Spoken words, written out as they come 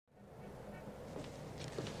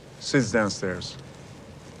Sid's downstairs.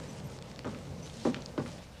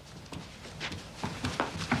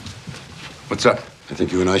 What's up? I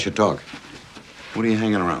think you and I should talk. What are you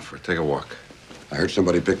hanging around for? Take a walk. I heard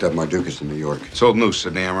somebody picked up Mardukas in New York. It's old news,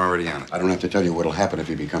 Sidney. I'm already on it. I don't have to tell you what'll happen if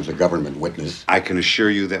he becomes a government witness. I can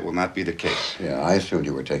assure you that will not be the case. Yeah, I assumed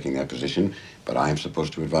you were taking that position, but I am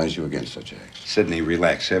supposed to advise you against such acts. Sidney,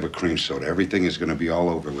 relax. Have a cream soda. Everything is going to be all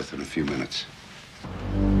over within a few minutes.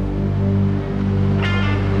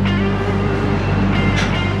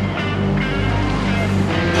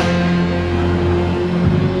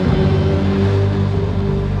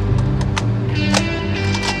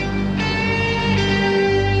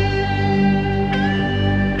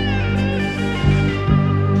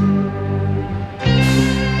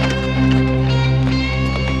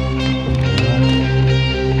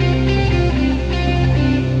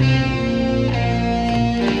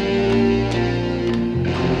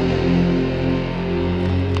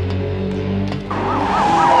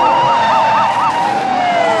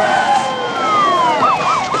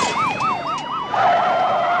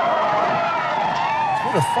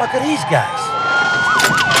 Who the fuck are these guys?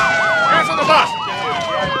 Hands on the bus!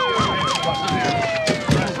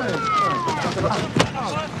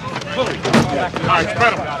 All right,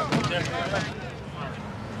 spread them.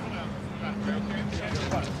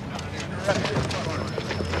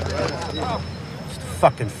 It's the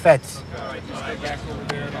fucking feds.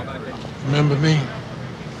 Remember me?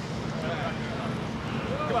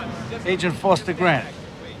 Agent Foster Grant.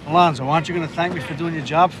 Alonzo, aren't you going to thank me for doing your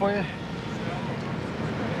job for you?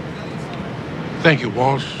 Thank you,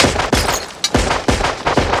 Walsh.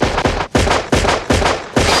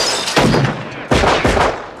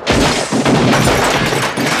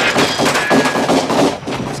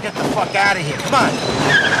 Let's get the fuck out of here. Come on.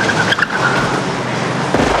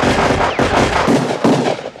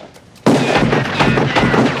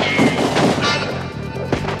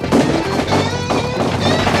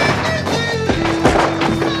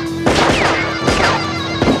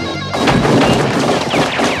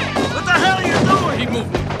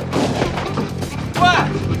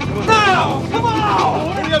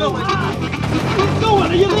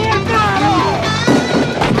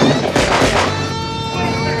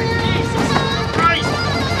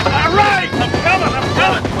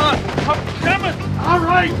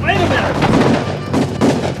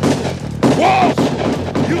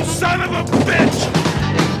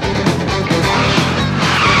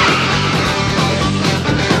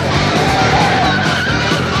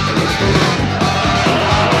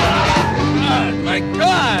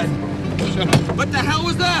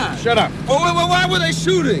 Shut up. Why were they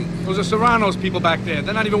shooting? Those are Serrano's people back there.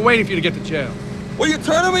 They're not even waiting for you to get to jail. Well, you're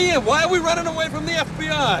turning me in. Why are we running away from the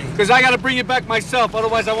FBI? Because I got to bring you back myself.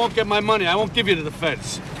 Otherwise, I won't get my money. I won't give you to the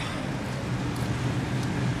feds.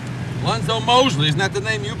 Lonzo Mosley, isn't that the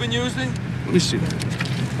name you've been using? Let me see that.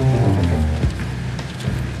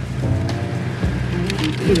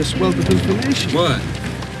 Look at this wealth of information. What?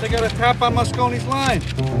 They got a tap on Moscone's line.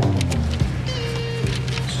 Son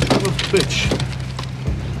of a bitch.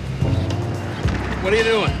 What are you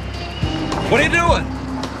doing? What are you doing?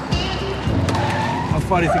 How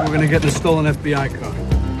far do you think we're going to get in a stolen FBI car?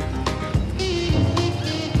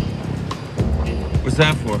 What's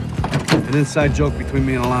that for? An inside joke between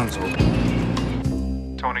me and Alonzo.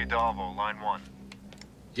 Tony Dalvo, line 1.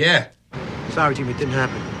 Yeah. Sorry, Jimmy, it didn't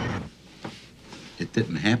happen. It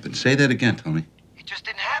didn't happen. Say that again, Tony. It just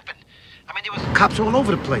didn't happen. I mean, there was cops all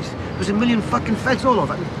over the place. There was a million fucking feds all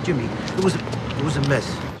over. I mean, Jimmy, it was a mess.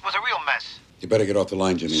 It was a real mess. You better get off the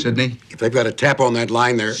line, Jimmy. Sidney? If they've got a tap on that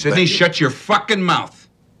line there... Sidney, shut your fucking mouth.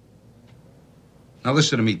 Now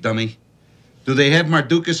listen to me, dummy. Do they have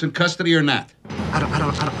Mardukas in custody or not? I don't...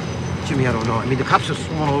 Jimmy, I don't know. I mean, the cops are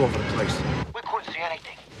swarming all over the place. We couldn't see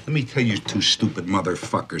anything. Let me tell you two stupid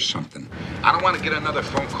motherfuckers something. I don't want to get another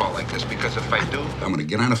phone call like this, because if I do, I'm going to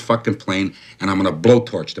get on a fucking plane and I'm going to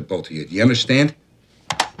blowtorch the both of you. Do you understand?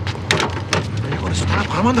 You're going to stop.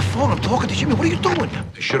 I'm on the phone. I'm talking to Jimmy. What are you doing?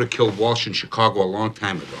 I should have killed Walsh in Chicago a long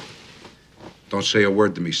time ago. Don't say a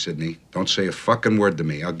word to me, Sidney. Don't say a fucking word to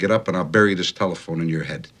me. I'll get up and I'll bury this telephone in your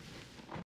head.